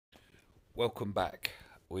Welcome back.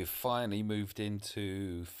 We've finally moved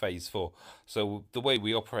into phase four. So, the way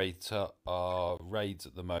we operate our raids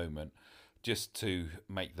at the moment, just to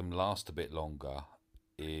make them last a bit longer,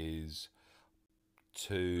 is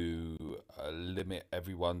to limit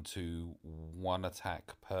everyone to one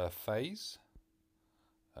attack per phase.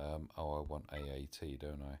 I want AAT,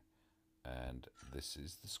 don't I? And this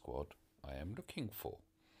is the squad I am looking for.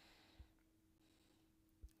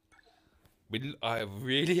 I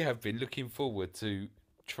really have been looking forward to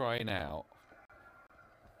trying out.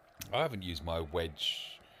 I haven't used my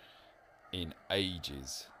wedge in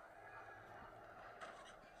ages,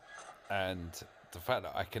 and the fact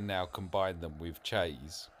that I can now combine them with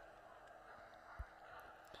Chaze,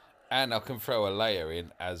 and I can throw a Leia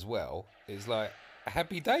in as well, is like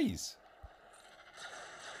happy days.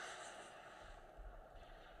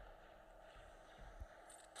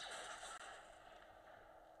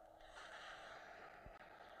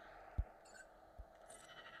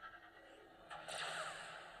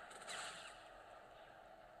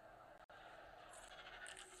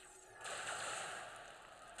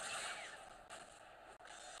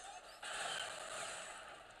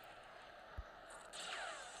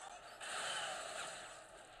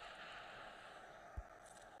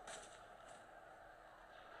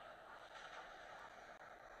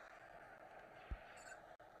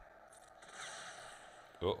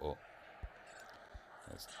 Uh-oh.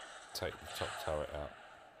 Let's take the top turret out.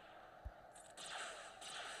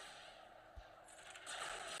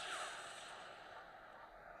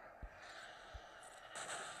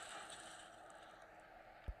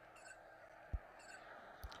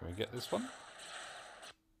 Can we get this one?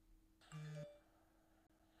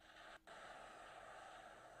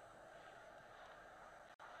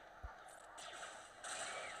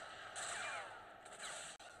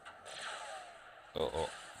 Uh-oh.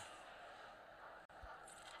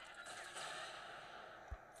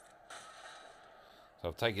 So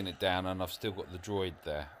I've taken it down and I've still got the droid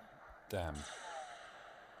there. Damn.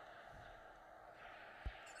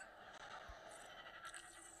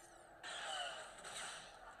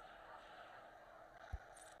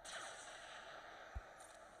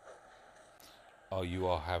 Oh, you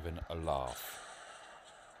are having a laugh.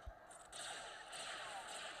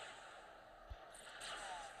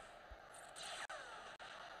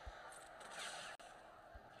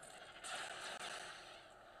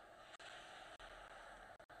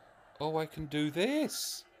 Oh, I can do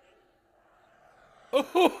this.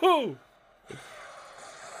 Oh,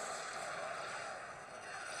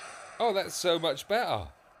 oh, that's so much better.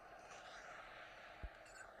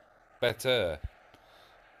 Better.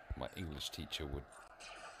 My English teacher would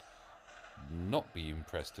not be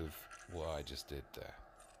impressed with what I just did there.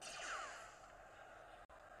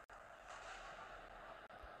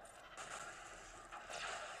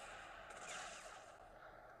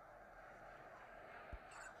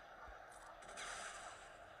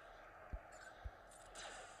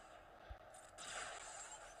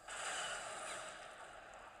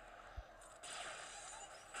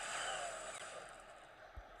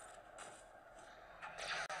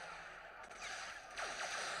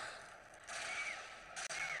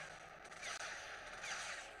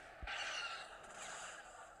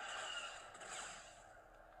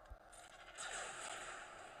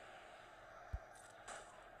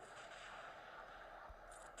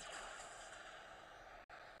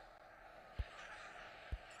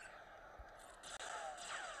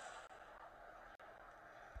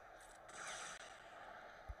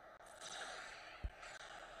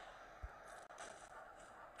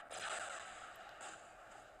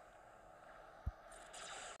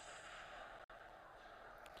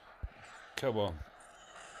 Come on.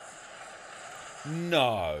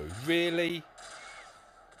 No, really?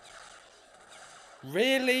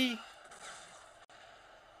 Really?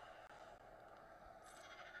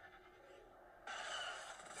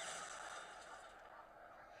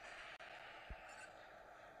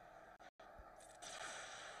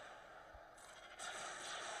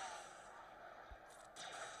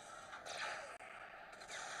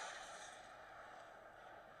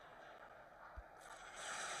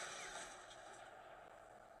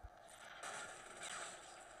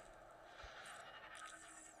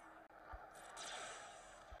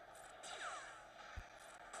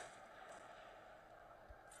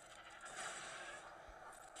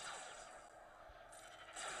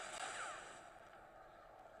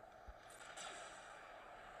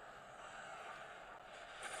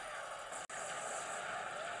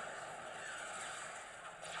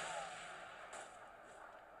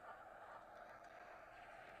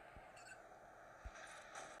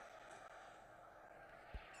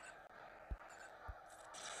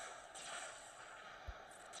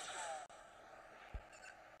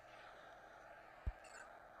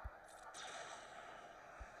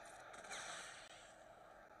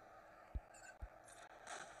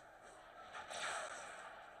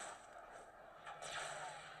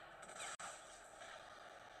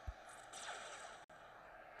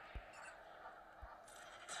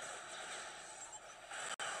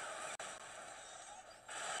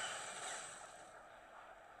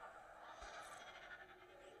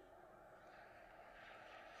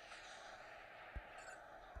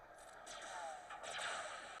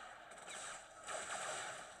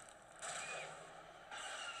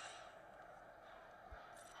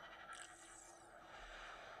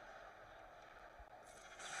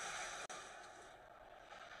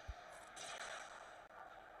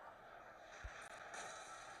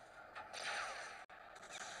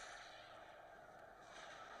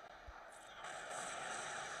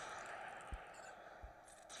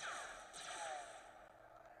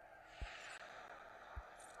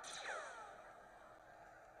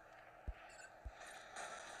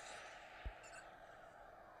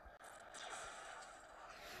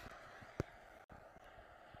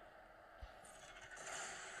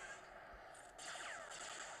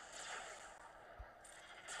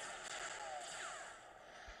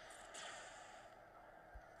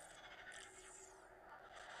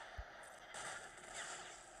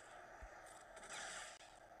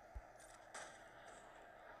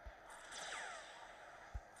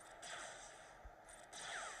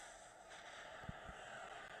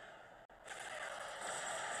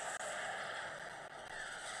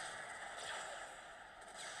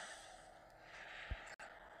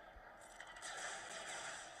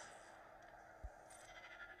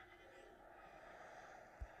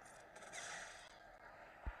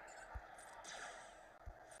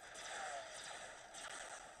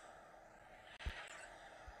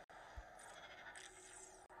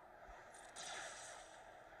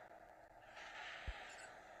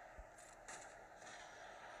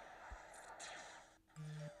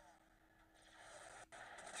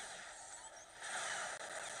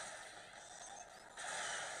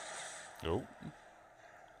 Oh.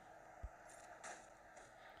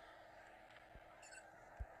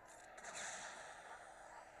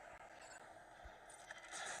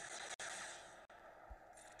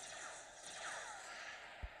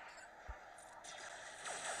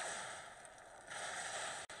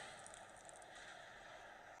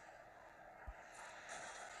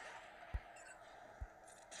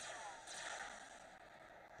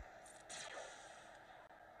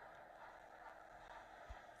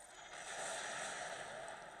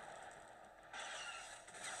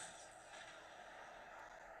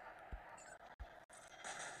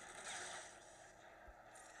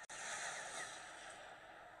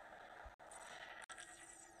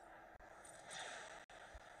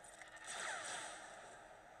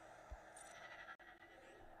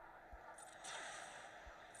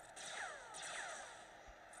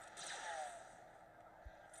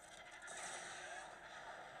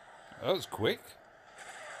 That was quick.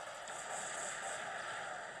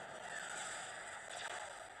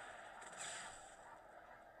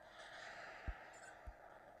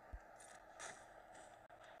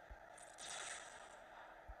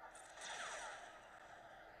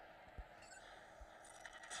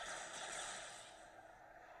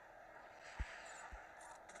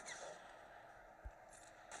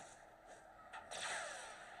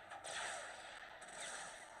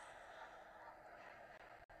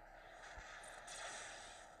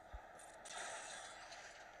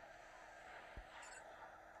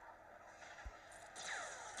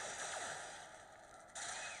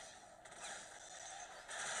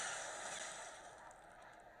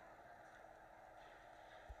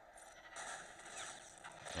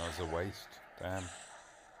 That was a waste. Damn.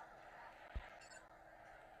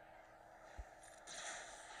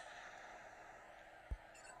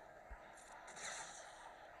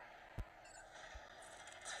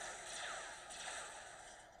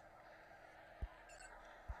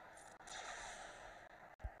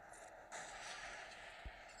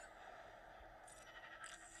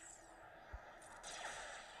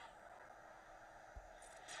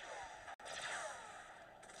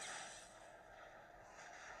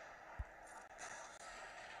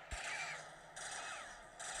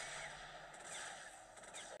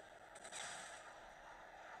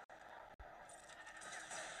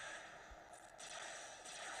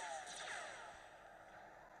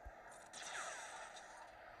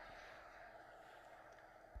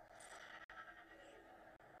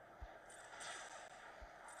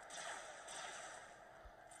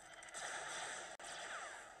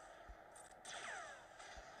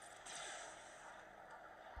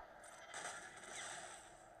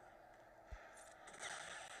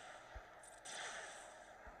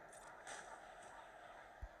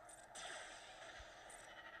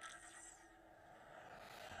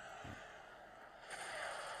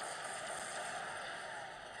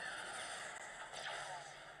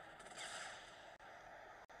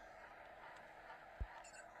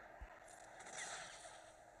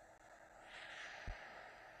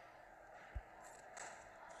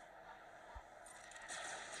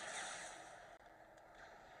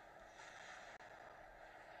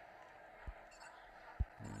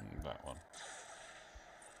 That one.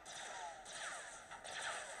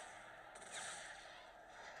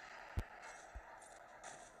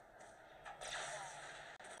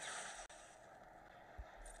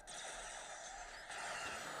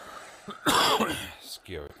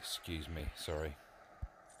 Excuse me, sorry.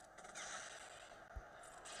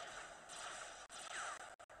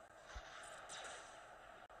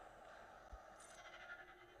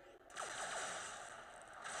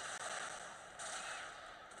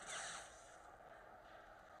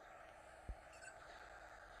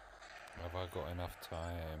 Have I got enough time?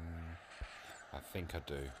 I think I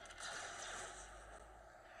do.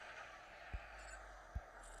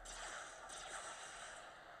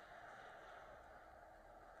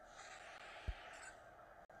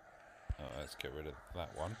 Oh, let's get rid of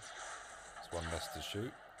that one. There's one less to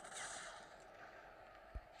shoot.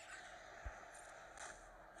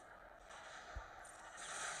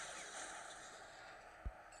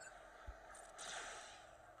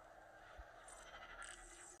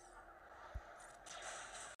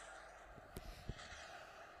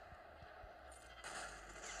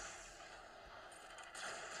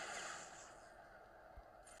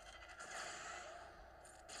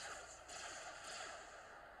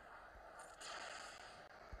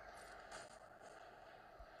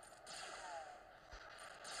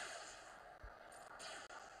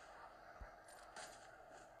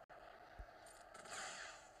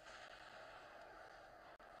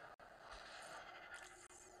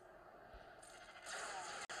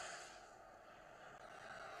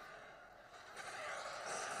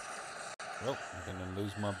 Well, I'm going to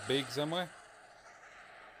lose my bigs, am I?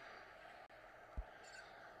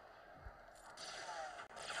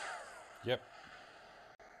 Yep.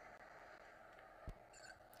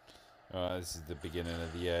 Alright, this is the beginning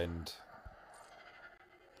of the end.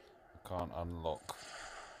 I can't unlock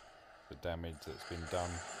the damage that's been done.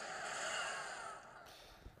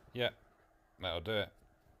 Yep, that'll do it.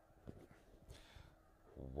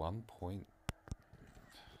 1 point.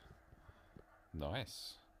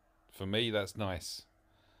 Nice. For me, that's nice.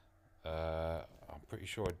 I'm pretty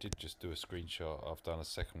sure I did just do a screenshot. I've done a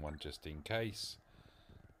second one just in case.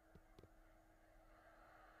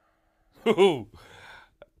 Oh,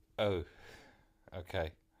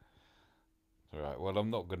 okay. Right, well, I'm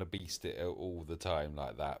not going to beast it out all the time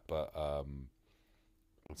like that, but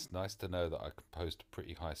it's nice to know that I can post a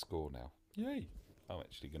pretty high score now. Yay! I'm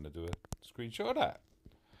actually going to do a screenshot of that.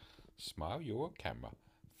 Smile, you're on camera.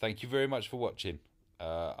 Thank you very much for watching.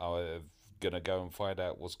 I'm going to go and find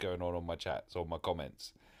out what's going on my chats or my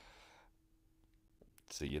comments.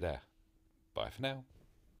 See you there. Bye for now.